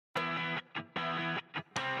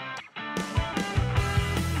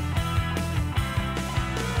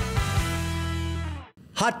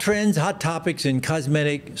Hot trends, hot topics in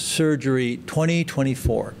cosmetic surgery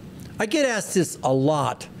 2024. I get asked this a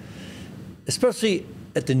lot, especially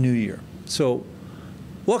at the new year. So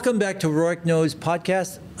welcome back to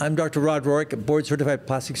RohrichKnosepodcast. I'm Dr. Drrodrohrich, a board-certified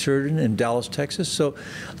plastic surgeon in Dallas, Texas. So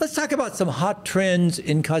let's talk about some hot trends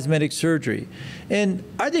in cosmetic surgery. And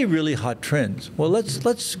are they really hot trends? Well,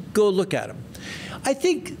 let's go look at them. I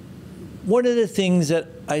think one of the things that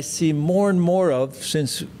I see more and more of,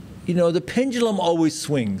 since the pendulum always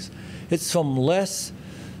swings. It's from less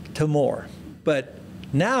to more. But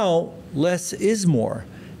now, less is more.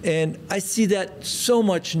 And I see that so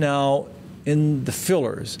much now in the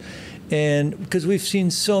fillers. And because we've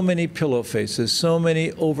seen so many pillow faces, so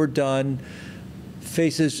many overdone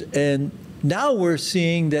faces, and now we're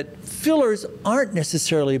seeing that fillers aren't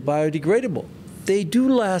necessarily biodegradable. They do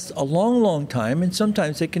last a long, long time, and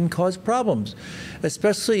sometimes they can cause problems,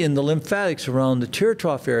 especially in the lymphatics around the tear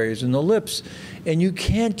trough areas and the lips, and you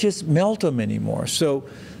can't just melt them anymore. So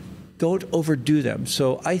don't overdo them.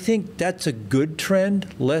 So I think that's a good trend.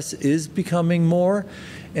 Less is becoming more,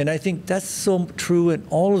 and I think that's so true in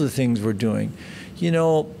all of the things we're doing.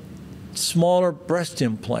 Smaller breast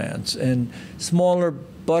implants and smaller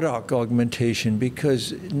buttock augmentation,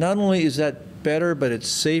 because not only is that better, but it's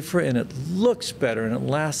safer and it looks better and it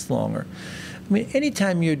lasts longer. I mean,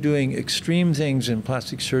 anytime you're doing extreme things in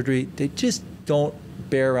plastic surgery, they just don't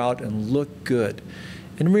bear out and look good.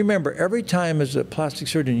 And remember, every time as a plastic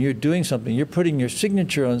surgeon you're doing something, you're putting your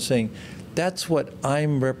signature on, saying, that's what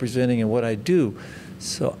I'm representing and what I do.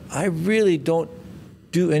 So I really don't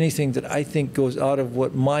do anything that I think goes out of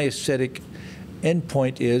what my aesthetic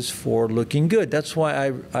endpoint is for looking good. That's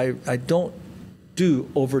why I don't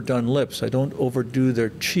do overdone lips. I don't overdo their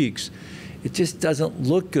cheeks. It just doesn't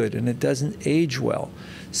look good and it doesn't age well.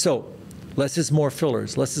 So less is more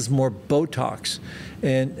fillers, less is more Botox,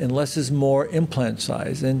 and less is more implant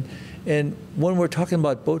size. And when we're talking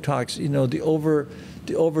about Botox,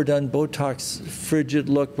 the overdone Botox frigid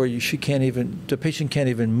look where the patient can't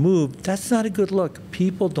even move, that's not a good look.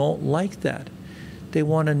 People don't like that. They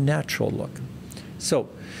want a natural look. So,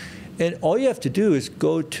 and all you have to do is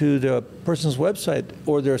go to the person's website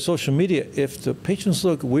or their social media. If the patients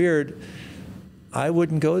look weird, I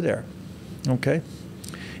wouldn't go there, okay?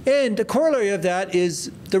 And the corollary of that is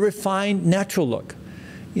the refined natural look,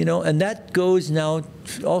 and that goes now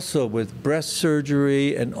also with breast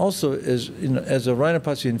surgery, and also as a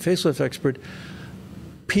rhinoplasty and facelift expert,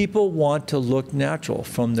 people want to look natural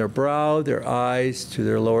from their brow, their eyes, to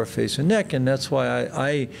their lower face and neck, and that's why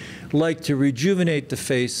I like to rejuvenate the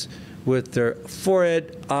face with their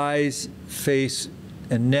forehead, eyes, face,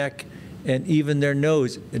 and neck, and even their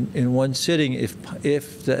nose in one sitting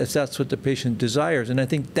if that's what the patient desires. And I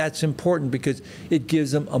think that's important because it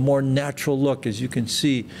gives them a more natural look. As you can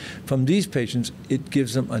see from these patients, it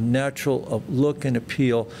gives them a natural look and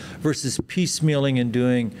appeal versus piecemealing and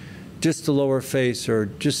doing just the lower face or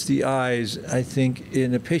just the eyes. I think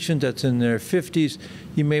in a patient that's in their 50s,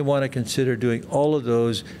 you may want to consider doing all of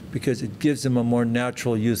those because it gives them a more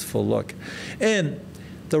natural, youthful look. And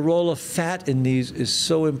the role of fat in these is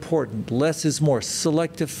so important. Less is more.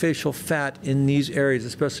 Selective facial fat in these areas,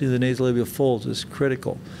 especially the nasolabial folds, is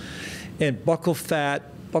critical. And buccal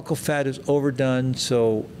fat is overdone,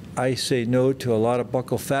 so I say no to a lot of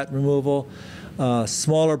buccal fat removal.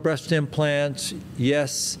 Smaller breast implants,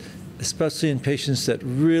 yes, especially in patients that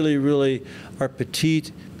really, really are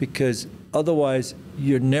petite, because otherwise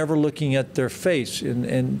you're never looking at their face,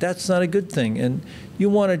 and that's not a good thing. And you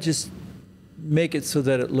want to just make it so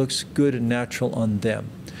that it looks good and natural on them.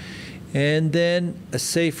 And then a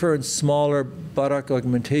safer and smaller buttock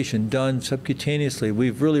augmentation done subcutaneously.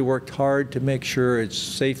 We've really worked hard to make sure it's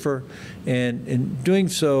safer, and in doing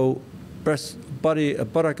so,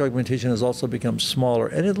 buttock augmentation has also become smaller,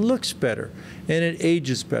 and it looks better, and it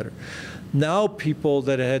ages better. Now people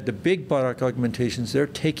that had the big buttock augmentations, they're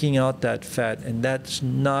taking out that fat, and that's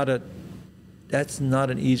not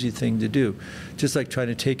an easy thing to do. Just like trying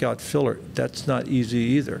to take out filler, that's not easy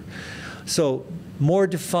either. So more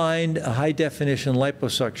defined, high-definition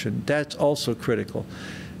liposuction, that's also critical.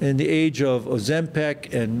 In the age of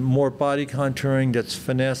Ozempic and more body contouring, that's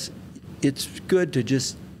finesse, it's good to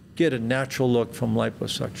just get a natural look from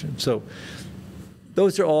liposuction. So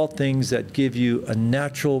those are all things that give you a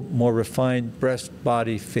natural, more refined breast,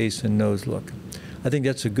 body, face, and nose look. I think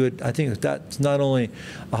that's I think that's not only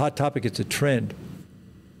a hot topic, it's a trend.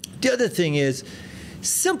 The other thing is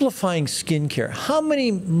simplifying skincare. How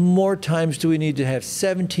many more times do we need to have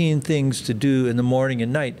 17 things to do in the morning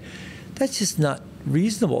and night? That's just not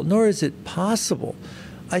reasonable, nor is it possible.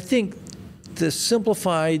 I think the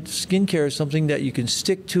simplified skincare is something that you can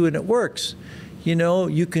stick to and it works. you know,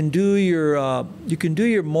 you can do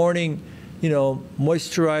your morning, you know,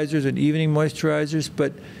 moisturizers and evening moisturizers,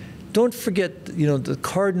 but don't forget, you know, the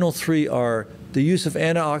cardinal three are the use of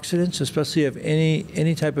antioxidants, especially if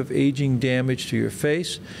any type of aging damage to your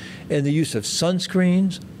face, and the use of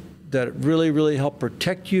sunscreens that really help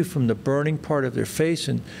protect you from the burning part of their face,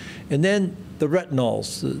 and then the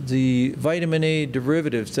retinols, the vitamin A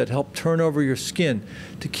derivatives that help turn over your skin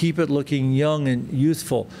to keep it looking young and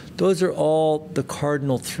youthful. Those are all the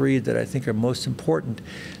cardinal three that I think are most important.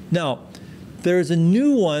 Now, there's a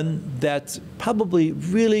new one that's probably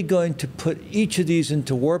really going to put each of these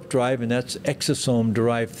into warp drive, and that's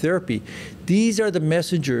exosome-derived therapy. These are the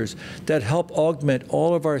messengers that help augment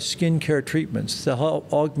all of our skincare treatments, that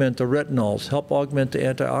help augment the retinols, help augment the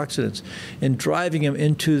antioxidants, and driving them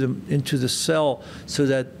into the cell so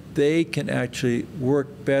that they can actually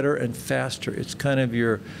work better and faster. It's kind of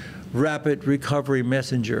your rapid recovery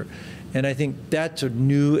messenger. And I think that's a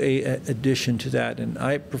new addition to that. And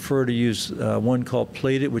I prefer to use one called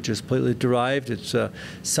Plated, which is platelet-derived. It's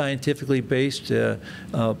scientifically based,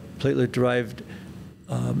 platelet-derived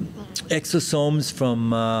exosomes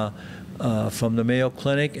from the Mayo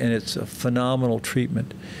Clinic, and it's a phenomenal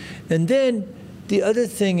treatment. And then the other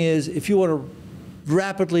thing is, if you want to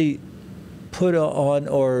rapidly put on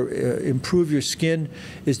or improve your skin,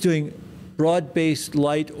 is doing broad-based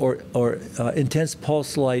light or intense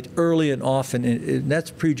pulse light early and often, and that's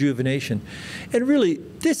prejuvenation. And really,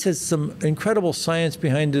 this has some incredible science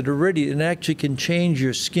behind it already, and actually can change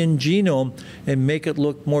your skin genome and make it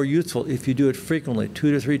look more youthful if you do it frequently,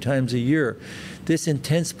 2 to 3 times a year. This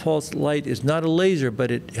intense pulse light is not a laser, but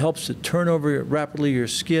it helps to turn over rapidly your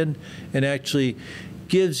skin and actually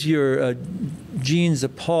gives your genes a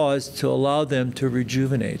pause to allow them to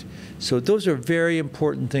rejuvenate. So those are very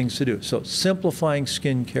important things to do. So simplifying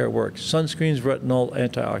skincare work: sunscreens, retinol,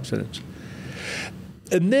 antioxidants.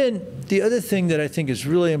 And then the other thing that I think is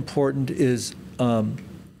really important is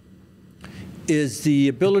the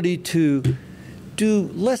ability to do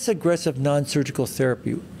less aggressive non-surgical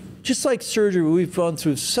therapy. Just like surgery, we've gone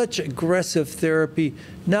through such aggressive therapy.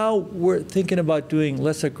 Now we're thinking about doing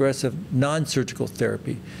less aggressive non-surgical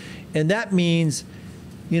therapy. And that means,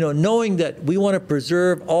 you know, knowing that we want to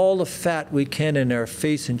preserve all the fat we can in our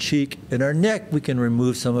face and cheek. In our neck, we can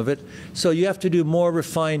remove some of it. So you have to do more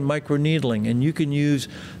refined microneedling, and you can use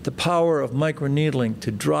the power of microneedling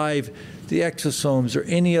to drive the exosomes or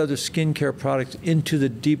any other skincare products into the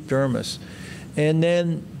deep dermis. And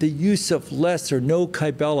then the use of less or no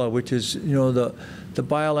Kybella, which is, you know, the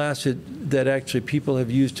bile acid that actually people have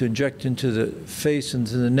used to inject into the face and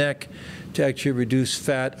to the neck to actually reduce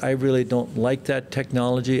fat. I really don't like that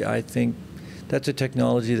technology. I think that's a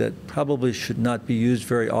technology that probably should not be used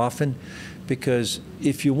very often, because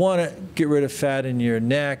if you want to get rid of fat in your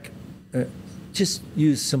neck, just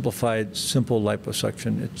use simple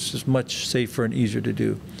liposuction. It's just much safer and easier to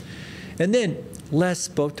do. And then less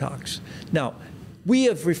Botox. Now, we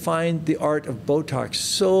have refined the art of Botox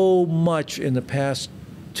so much in the past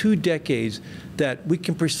 2 decades that we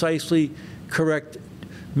can precisely correct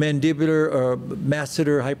mandibular or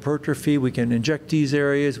masseter hypertrophy. We can inject these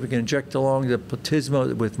areas. We can inject along the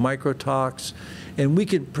platysma with microtox. And we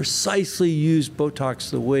can precisely use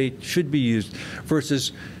Botox the way it should be used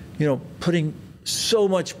versus, you know, putting so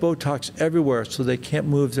much Botox everywhere so they can't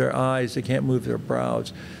move their eyes, they can't move their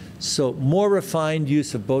brows. So more refined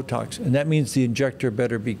use of Botox, and that means the injector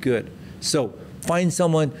better be good. So find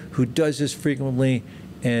someone who does this frequently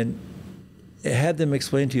and have them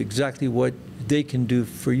explain to you exactly what they can do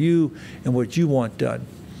for you and what you want done.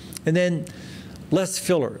 And then less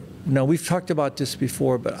filler. Now, we've talked about this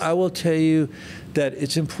before, but I will tell you that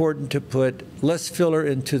it's important to put less filler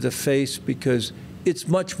into the face because it's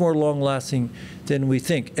much more long-lasting than we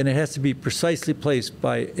think, and it has to be precisely placed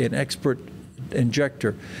by an expert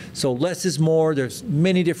injector. So less is more. There's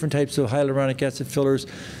many different types of hyaluronic acid fillers.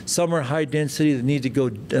 Some are high density, they need to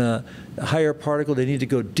go higher particle, they need to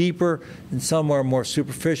go deeper, and some are more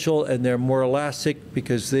superficial and they're more elastic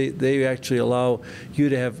because they actually allow you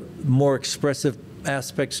to have more expressive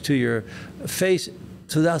aspects to your face.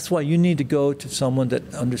 So that's why you need to go to someone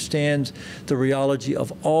that understands the rheology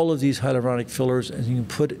of all of these hyaluronic fillers, and you can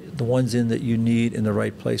put the ones in that you need in the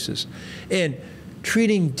right places. And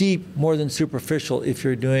treating deep more than superficial if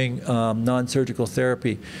you're doing non-surgical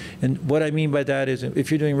therapy. And what I mean by that is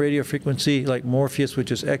if you're doing radiofrequency like Morpheus,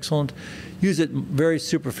 which is excellent, use it very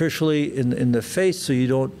superficially in the face so you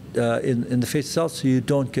don't, in the face itself so you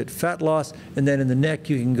don't get fat loss. And then in the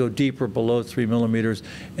neck you can go deeper below 3 millimeters,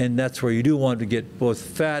 and that's where you do want to get both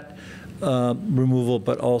fat removal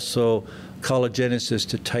but also collagenesis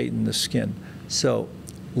to tighten the skin. So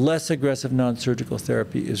less aggressive non-surgical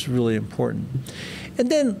therapy is really important. And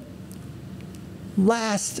then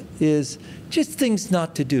last is just things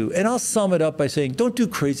not to do. And I'll sum it up by saying, don't do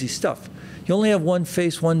crazy stuff. You only have one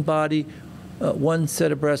face, one body, one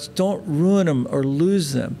set of breasts. Don't ruin them or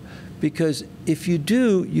lose them, because if you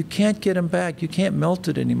do, you can't get them back. You can't melt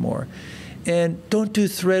it anymore. And don't do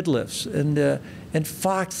thread lifts and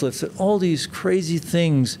fox lifts and all these crazy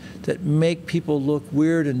things that make people look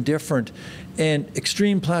weird and different. And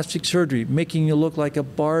extreme plastic surgery, making you look like a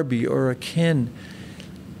Barbie or a Ken.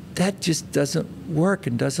 That just doesn't work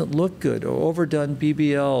and doesn't look good. Or overdone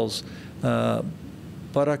BBLs,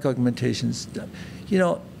 buttock augmentations. You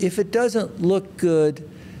know, if it doesn't look good,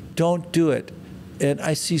 don't do it. And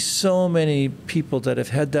I see so many people that have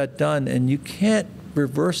had that done, and you can't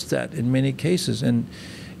reverse that in many cases. And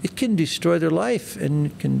it can destroy their life and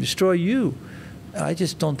it can destroy you. I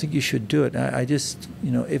just don't think you should do it. I just,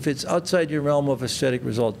 you know, if it's outside your realm of aesthetic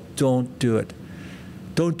result, don't do it.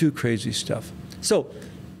 Don't do crazy stuff. So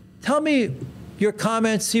tell me your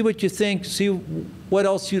comments, see what you think, see what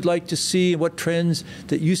else you'd like to see, what trends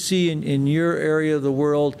that you see in your area of the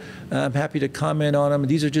world. I'm happy to comment on them.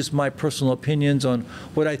 These are just my personal opinions on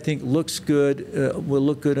what I think looks good, will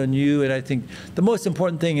look good on you. And I think the most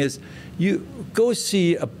important thing is you go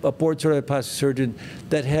see a board-certified plastic surgeon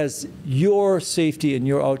that has your safety and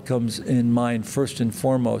your outcomes in mind first and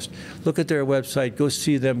foremost. Look at their website, go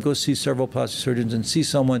see them, go see several plastic surgeons and see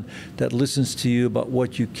someone that listens to you about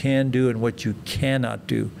what you can do and what you cannot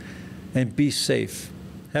do. And be safe.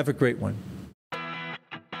 Have a great one.